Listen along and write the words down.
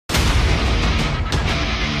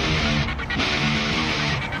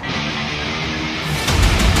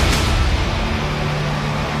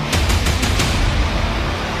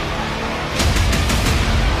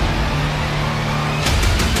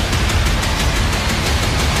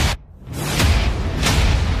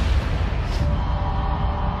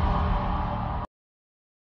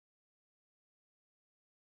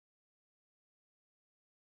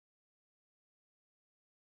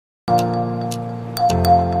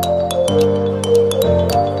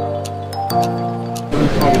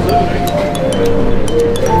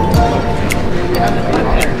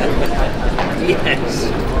Yes.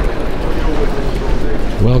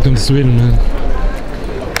 Welcome to Sweden, man.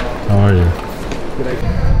 How are you?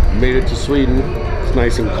 Made it to Sweden. It's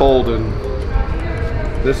nice and cold, and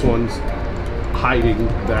this one's hiding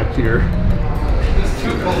back here. It's too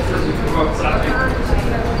cold for me to go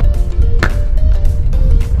outside.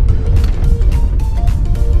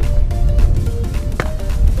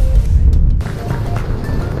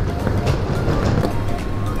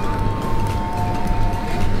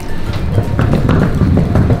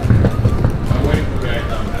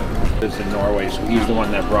 In Norway, so he's the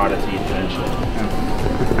one that brought it to the attention.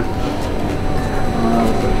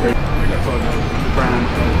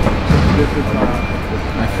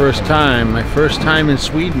 My first time in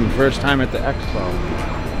Sweden, first time at the expo.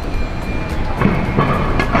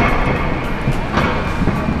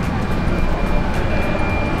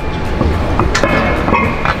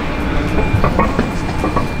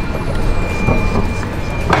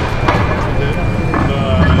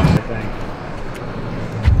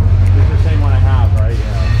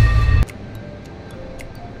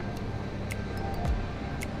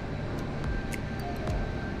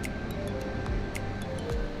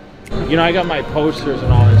 You know, I got my posters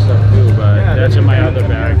and all that stuff too, but yeah, that's in my other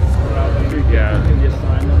bag. Yeah,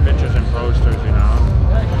 pictures and posters, you know.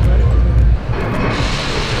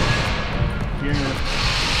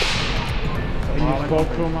 And you spoke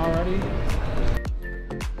to him already?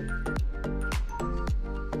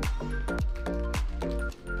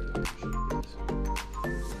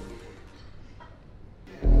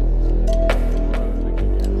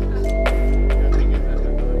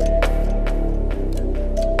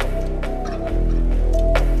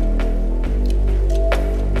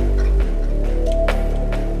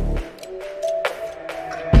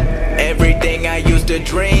 Everything I used to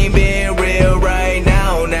dream being real right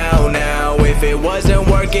now, now. If it wasn't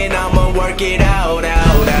working, I'ma work it out,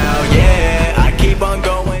 yeah. I keep on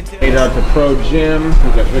going till Made out to Pro Gym.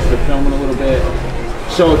 We got Viktor filming a little bit.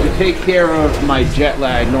 So to take care of my jet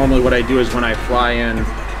lag, normally what I do is when I fly in,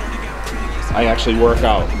 I actually work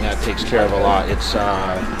out, and that takes care of a lot. It's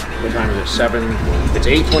what time is it? 7. It's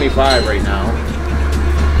 8:25 right now,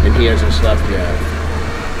 and he hasn't slept yet.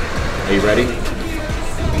 Are you ready?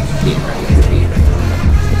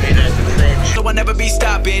 So I'll never be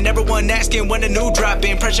stopping. Everyone asking when a new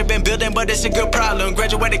dropping. Pressure been building, but it's a good problem.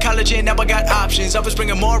 Graduated college and now I got options. Always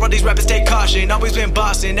bringing more, all these rappers take caution. Always been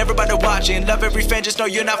bossing, everybody watching. Love every fan, just know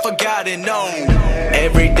you're not forgotten, no.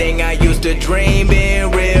 Everything I used to dream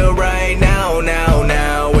being real right now.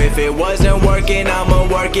 If it wasn't working, I'ma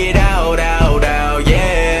work it out,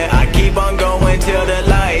 yeah. I keep on going till the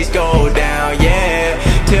lights go down, yeah.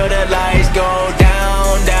 Till the lights go down.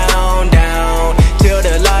 Till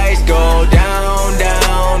the lights go down.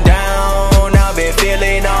 I've been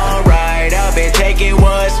feeling alright. I've been taking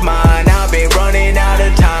what's mine. I've been running out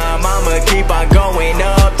of time. I'ma keep on going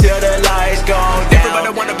up till the lights go down.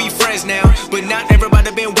 Everybody wanna be friends now, but not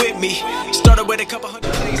everybody been with me. Started with a couple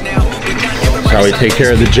hundred plays now, but not everybody. That's how we take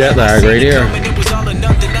care of the jet lag right here. It was all or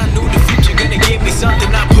nothing. I knew the future gonna give me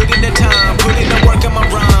something. I put in the time, put in the work on my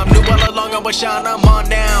rhyme. Knew all along I was shine. I'm on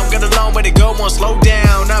now. Got a long way to go, won't slow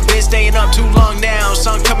down. I've been staying up too long now.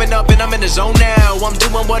 Sun coming up and I'm in the zone now. I'm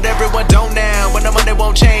doing what everyone don't now. When the money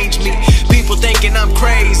won't change me. People thinking I'm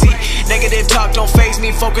crazy. Negative talk don't faze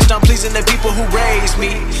me. Focused on pleasing the people who raised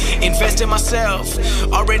me. Invest in myself.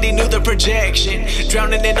 Already knew the projection.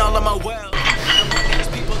 Drowning in all of my wealth.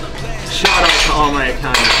 Shout out to all my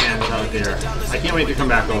accounting fans out there. I can't wait to come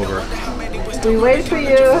back over. We wait for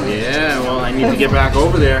you. Yeah, well, I need to get back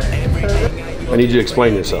over there. I need you to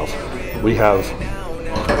explain yourself. We have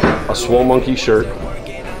a Swole Monkey shirt,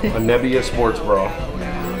 a Nebbia sports bra,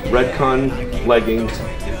 Redcon leggings.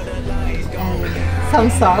 Some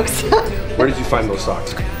socks. Where did you find those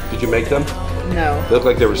socks? Did you make them? No. They look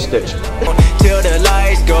like they were stitched. Till the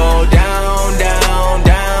lights go down.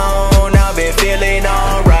 I've been feeling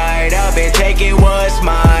alright. I've been taking what's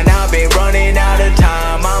mine. I've been running out of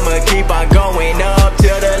time. I'ma keep on going up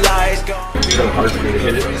till the lights go. It's so hard for me to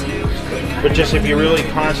hit it. But just if you really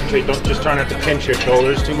concentrate, don't just try not to pinch your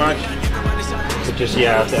shoulders too much. But just,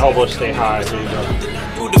 yeah, the elbows stay high. There you go.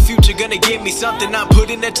 The future gonna give me something. I put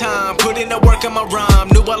in the time, put in the work on my rhyme.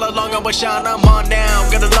 Knew all along I was shine. I'm on now.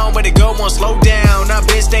 Got a long way to go, won't slow down. I've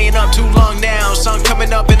been staying up too long now. Sun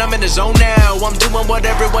coming up and I'm in the zone now. I'm doing what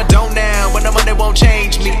everyone don't now. When the money won't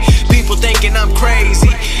change me. People thinking I'm crazy.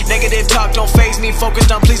 Negative talk don't faze me.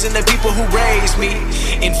 Focused on pleasing the people who raised me.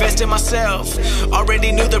 Invest in myself.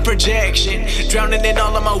 Already knew the projection. Drowning in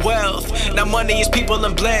all of my wealth. Now money is people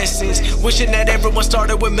and blessings. Wishing that everyone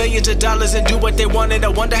started with millions of dollars and do what they wanted. I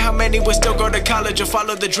wonder how many would still go to college or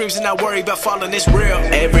follow the dreams and not worry about falling. It's real.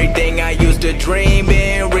 Everything I used to dream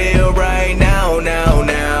being real right now,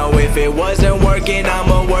 now. If it wasn't working,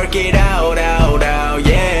 I'ma work it out,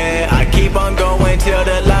 yeah. I keep on going till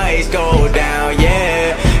the lights go down,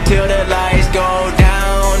 yeah. Till the lights go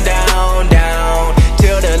down, down.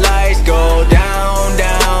 Till the lights go down,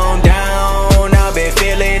 down. I've been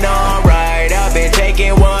feeling alright. I've been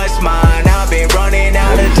taking what's mine. I've been running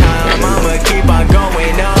out of time. I'ma keep on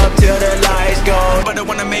going up till the lights go. But I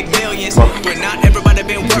wanna make millions, but not everybody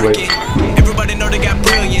been working. Everybody know they got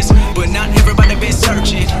brilliance, but not everybody been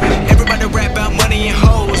searching. Everybody rap about money and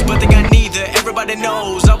hoes, but they got neither. Everybody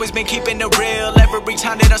knows, always been keeping it real. Every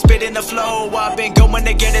time that I spit in the flow, I've been going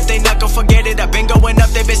to get it, they not gon' forget it. I've been going up,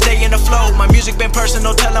 they been staying afloat. My music been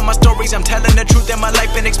personal, telling my stories. I'm telling the truth and my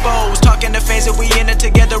life been exposed. Talking to fans that we in it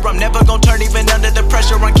together. I'm never gon' turn even under the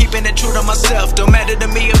pressure. I'm keeping it true to myself. Don't matter to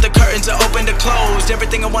me if the curtains are open or closed.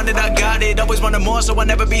 Everything I wanted, I got it. Always wanted more, so I'll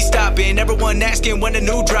never be stopping. Everyone asking when a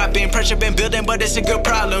new drop in. Pressure been building, but it's a good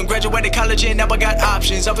problem. Graduated college and now I got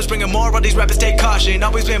options. Always bringing more, all these rappers take caution.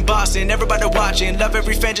 Always been bossing, everybody watching. Love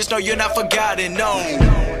every fan, just know you're not forgotten, no.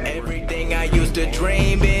 Everything I used to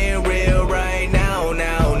dream being real right now,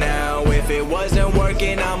 now. If it wasn't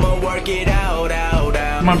working, I'ma work it out.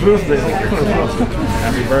 My birthday.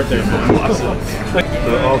 Happy birthday, man. So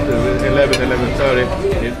after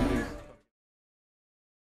 11:30.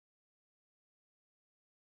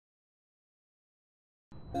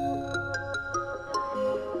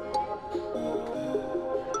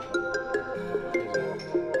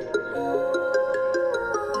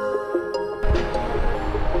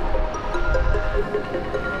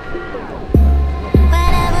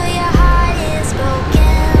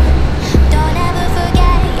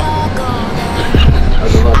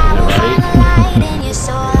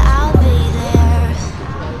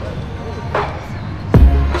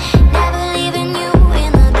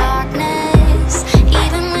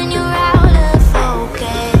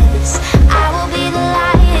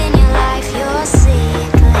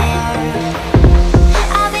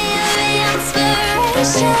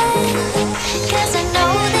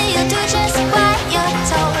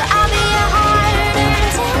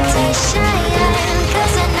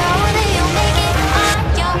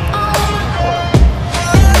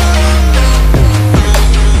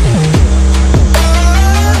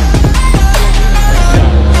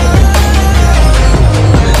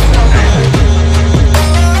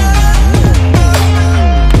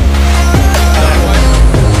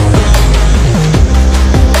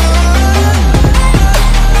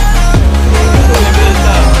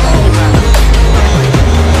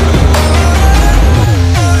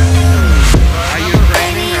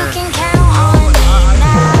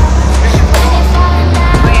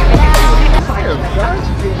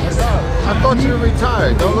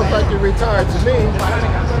 Don't look like you're retired to me.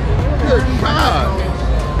 Good God.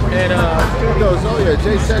 And he goes, oh yeah,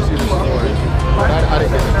 Jay texted you this morning. I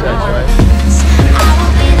didn't get the text, right? I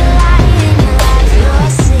will be the light in your life,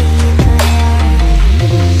 you'll see it clear.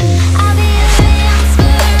 I'll be your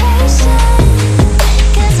inspiration,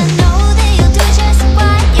 'cause I know that you'll do just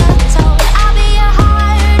what you're told. I'll be your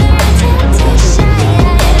heart and temptation,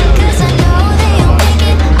 'cause I know that you'll make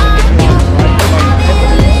it on your own. I'll be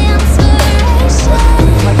your inspiration,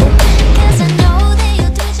 'cause I know that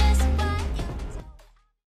you'll do just what you're told.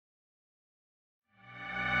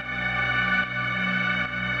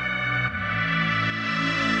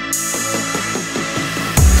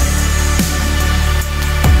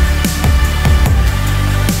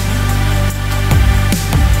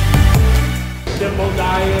 Simple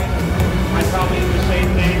diet. I probably eat the same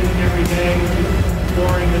thing every day.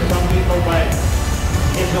 Boring to some people, but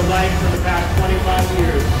it's a life for the past 25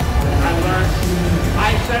 years. I learned.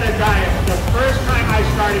 I set a diet. The first time I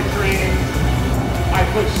started training, I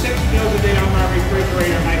put 6 meals a day on my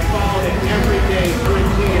refrigerator, and I followed it every day to a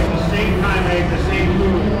T. At the same time, I ate the same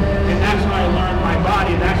food, and that's how I learned my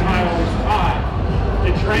body. That's how I was taught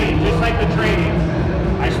to train. Just like the training,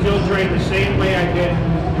 I still train the same way I did.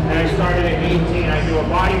 And I started at 18. I do a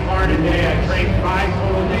body part a day. I train 5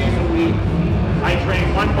 total days a week. I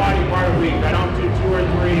train 1 body part a week. I don't do 2 or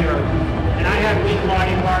 3. And I have weak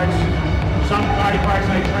body parts. Some body parts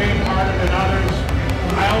I train harder than others.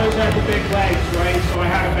 I always had the big legs, right? So I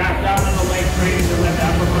had to back down on the leg training to let the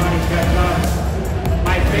upper body catch up.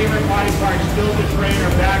 My favorite body part still to train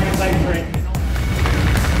are back and leg training.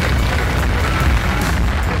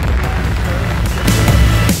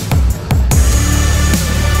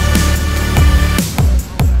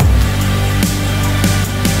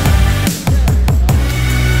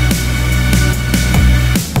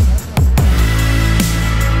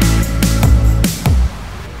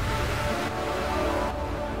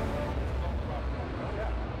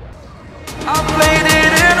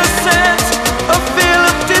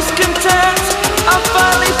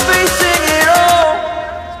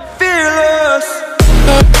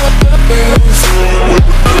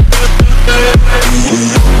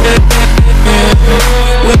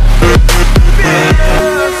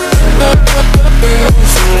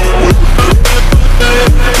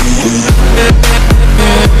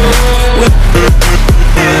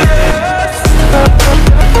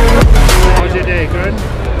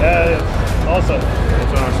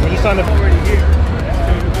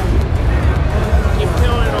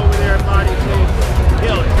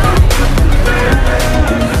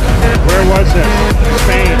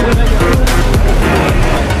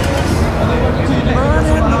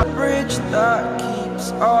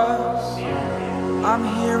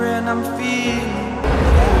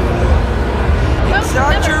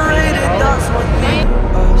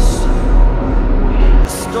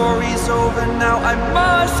 I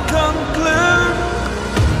must conclude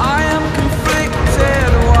I am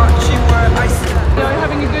conflicted, watching where I stand. You're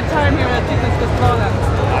having a good time here at Fitnessfestivalen.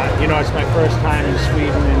 You know, it's my first time in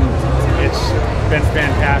Sweden and it's been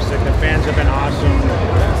fantastic. The fans have been awesome.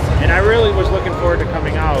 And I really was looking forward to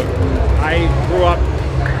coming out. I grew up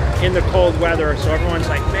in the cold weather, so everyone's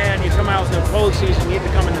like, man, you come out in the cold season, you need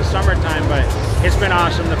to come in the summertime, but it's been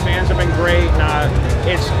awesome. The fans have been great, and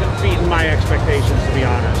it's beaten my expectations, to be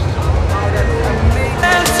honest.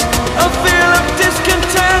 A feel of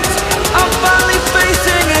discontent, I'm finally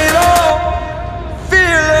facing it all.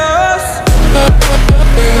 Fearless.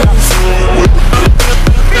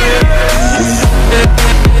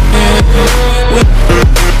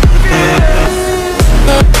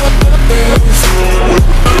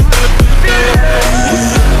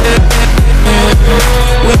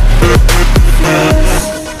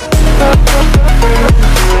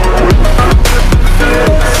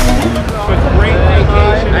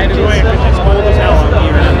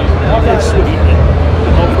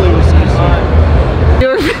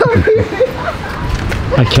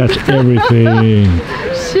 I catch everything.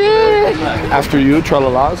 Shit! After you,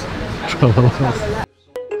 tralalas.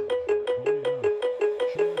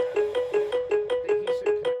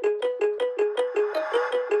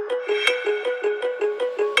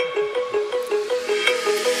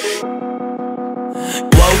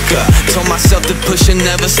 Woke up, told myself to push and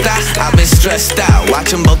never stop. I've been stressed out,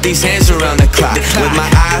 watching both these hands around the clock. With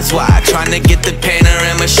my eyes wide, trying to get the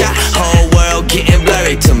panorama shot. Whole world getting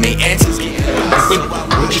blurry to me. Answers getting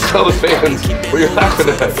What'd you tell the fans? What you're laughing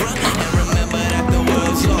at?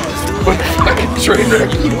 What fucking train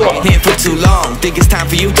wreck you are? here for too long. Think it's time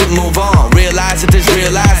for you to move on. Realize that there's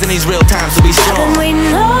real lies in these real times to be I've been strong.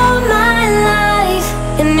 waiting all my life,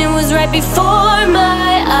 and it was right before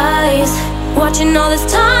my eyes. Watching all this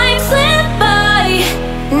time slip by,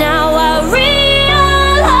 now I realize.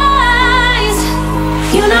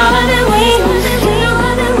 You know I've been waiting, you know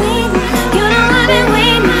I've been waiting, you know I've been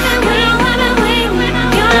waiting, you know I've been waiting,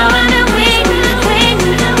 you know I've been waiting, waiting.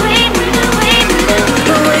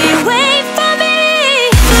 But will you wait for me?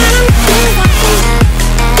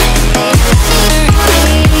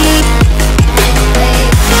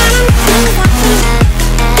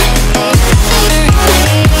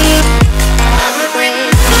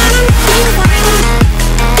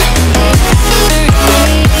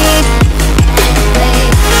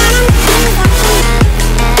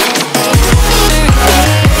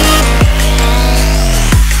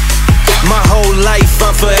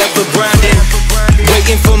 Forever grinding,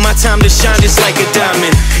 waiting for my time to shine just like a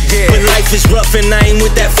diamond. When life is rough and I ain't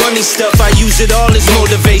with that funny stuff, I use it all as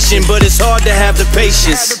motivation, but it's hard to have the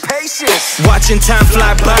patience. Watching time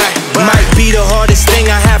fly by might be the hardest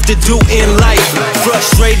thing I have to do in life.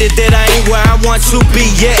 Frustrated that I ain't where I want to be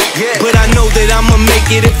yet, but I know that I'ma make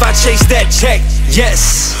it if I chase that check.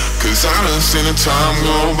 Yes. Cause I done seen the time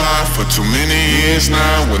go by for too many years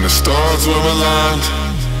now when the stars were aligned.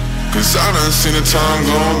 Cause I done seen the time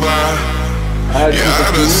go by. Yeah,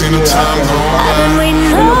 I done seen the time go by. I've been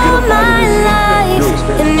waiting all my life,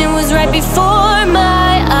 and it was right before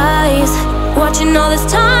my eyes. Watching all this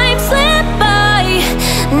time slip by,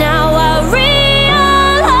 now I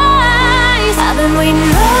realize. I've been waiting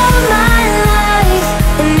all my life,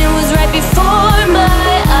 and it was right before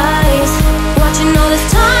my eyes. Watching all this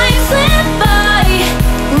time slip by,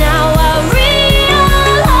 now I realize.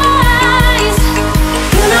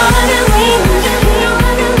 You know I've been waiting, you know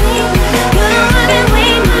I've been waiting, you know I've been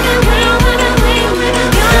waiting, you know I've been waiting,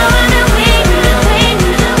 you know I've been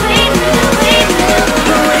waiting.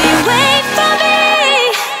 But will you wait for me?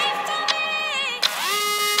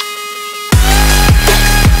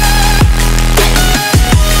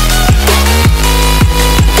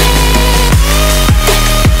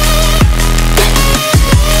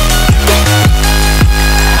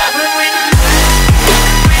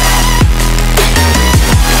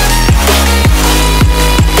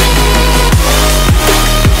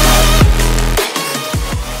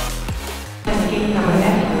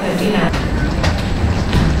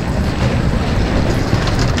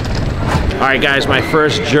 All right, guys, my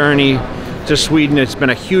first journey to Sweden. It's been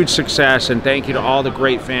a huge success, and thank you to all the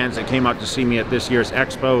great fans that came out to see me at this year's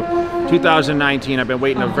Expo 2019. I've been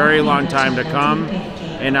waiting a very long time to come,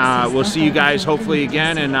 and we'll see you guys hopefully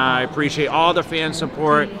again, and I appreciate all the fan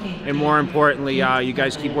support, and more importantly, you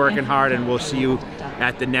guys keep working hard, and we'll see you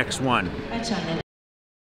at the next one.